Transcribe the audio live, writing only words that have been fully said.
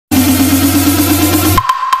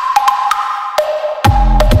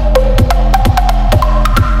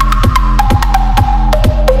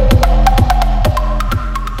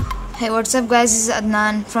What's up guys, this is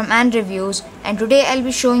Adnan from And Reviews, and today I'll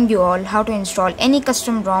be showing you all how to install any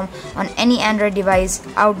custom ROM on any Android device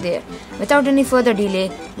out there. Without any further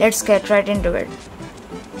delay, let's get right into it.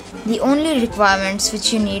 The only requirements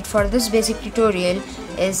which you need for this basic tutorial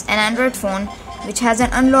is an Android phone which has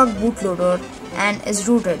an unlocked bootloader and is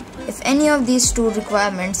rooted. If any of these two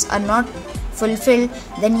requirements are not fulfilled,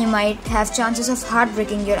 then you might have chances of hard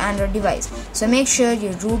breaking your Android device. So make sure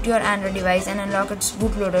you root your Android device and unlock its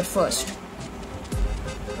bootloader first.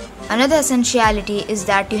 Another essentiality is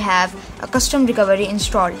that you have a custom recovery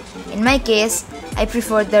installed. In my case, I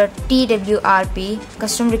prefer the TWRP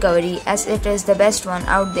custom recovery as it is the best one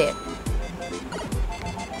out there.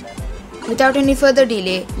 Without any further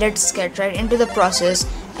delay, let's get right into the process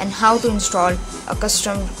and how to install a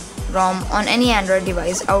custom ROM on any Android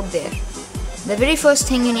device out there. The very first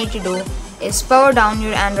thing you need to do is power down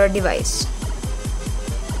your Android device.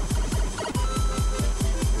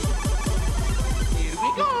 Here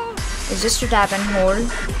we go. It's just to tap and hold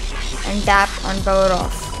and tap on power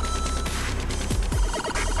off.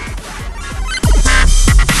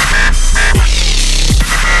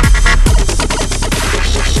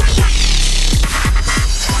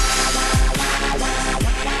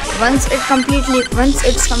 Once it's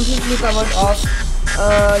completely powered off,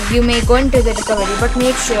 you may go into the recovery, but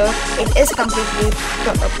make sure it is completely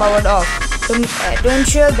powered off to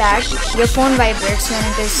ensure that your phone vibrates when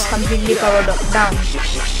it is completely powered down.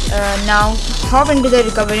 Now hop into the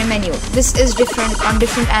recovery menu. This is different on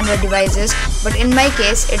different Android devices, but in my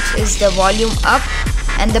case it is the volume up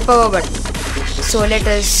and the power button. So let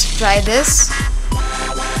us try this.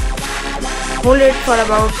 Hold it for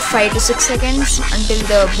about 5 to 6 seconds until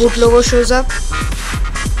the boot logo shows up.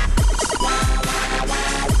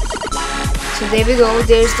 So there we go,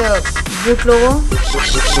 there's the boot logo.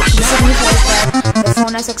 This signifies that the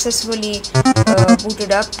phone has successfully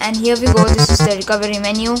booted up, and here we go, this is the recovery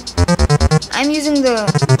menu. I'm using the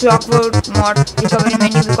clockwork mod recovery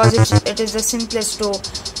menu because it is the simplest to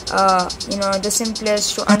the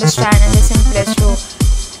simplest to understand and the simplest to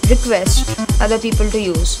request other people to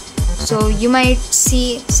use. So you might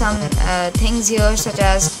see some things here such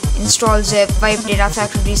as install zip, wipe data,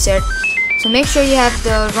 factory reset. So make sure you have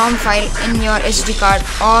the ROM file in your SD card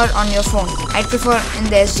or on your phone. I prefer in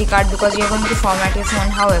the SD card because you're going to format your phone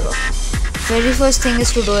however. Very first thing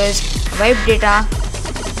is to do is wipe data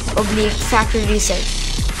 / factory reset.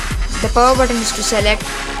 The power button is to select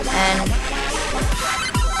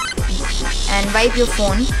and wipe your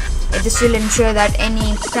phone. This will ensure that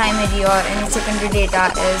any primary or any secondary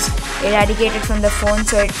data is eradicated from the phone,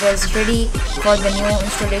 so it is ready for the new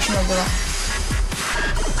installation of the ROM.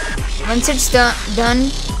 Once it's done,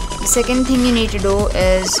 the second thing you need to do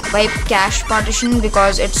is wipe cache partition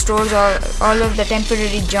because it stores all of the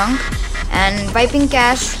temporary junk, and wiping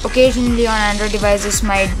cache occasionally on Android devices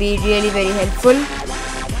might be really very helpful.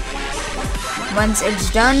 Once it's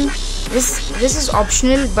done, this is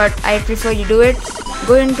optional but I prefer you do it.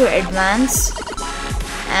 Go into advanced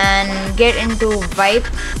and get into wipe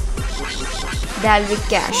Dalvik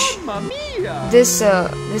cache. This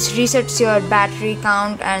resets your battery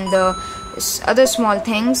count and the other small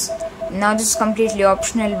things. Now this is completely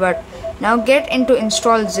optional, but now get into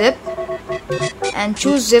install zip and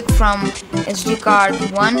choose zip from SD card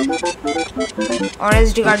 1 or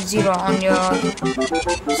SD card 0 on your.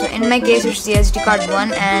 So in my case it's the SD card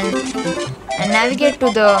 1, and navigate to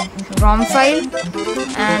the ROM file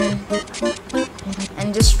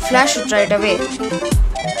and just flash it right away.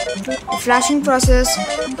 The flashing process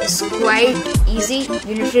is quite easy.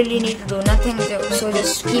 You literally need to do nothing, so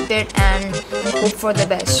just keep it and hope for the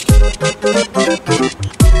best.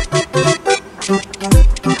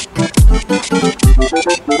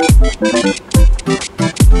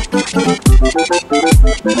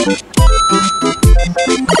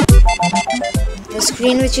 The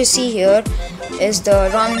screen which you see here is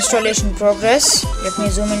the ROM installation progress. Let me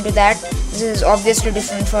zoom into that. This is obviously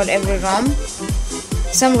different for every ROM.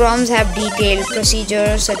 Some ROMs have detailed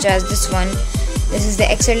procedures such as this one. This is the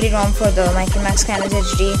XLD ROM for the Micromax Scanners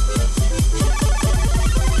HD.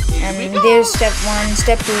 And there's step 1,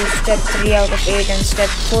 step 2, step 3 out of 8 and step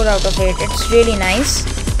 4 out of 8. It's really nice.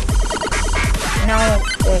 Now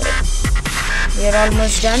we are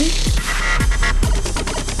almost done.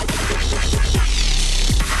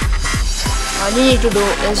 All you need to do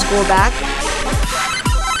is go back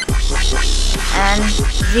and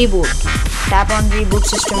reboot. Tap on reboot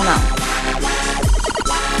system now.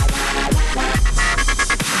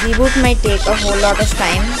 Reboot might take a whole lot of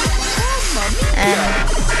time, and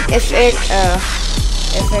if it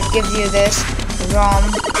gives you this ROM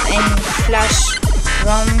in flash,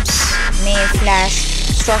 ROMs may flash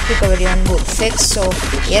stock recovery on boot. Fix. So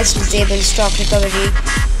yes, disable stock recovery.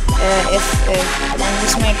 And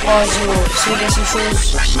this might cause you serious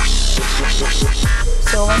issues.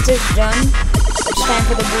 So once it's done, it's time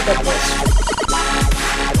for the boot up test.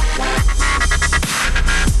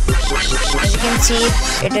 As you can see,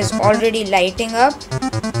 it is already lighting up.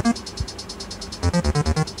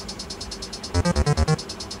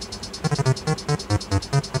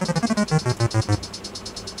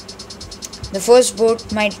 The first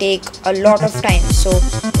boot might take a lot of time. So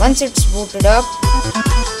once it's booted up,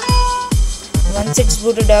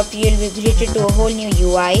 you'll be greeted to a whole new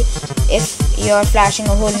UI. If you're flashing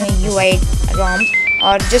a whole new UI ROM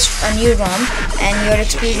or just a new ROM, and your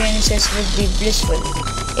experiences would be blissful.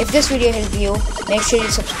 If this video helped you, make sure you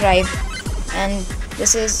subscribe. And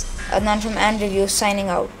this is Adnan from And Review signing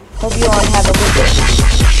out. Hope you all have a good day.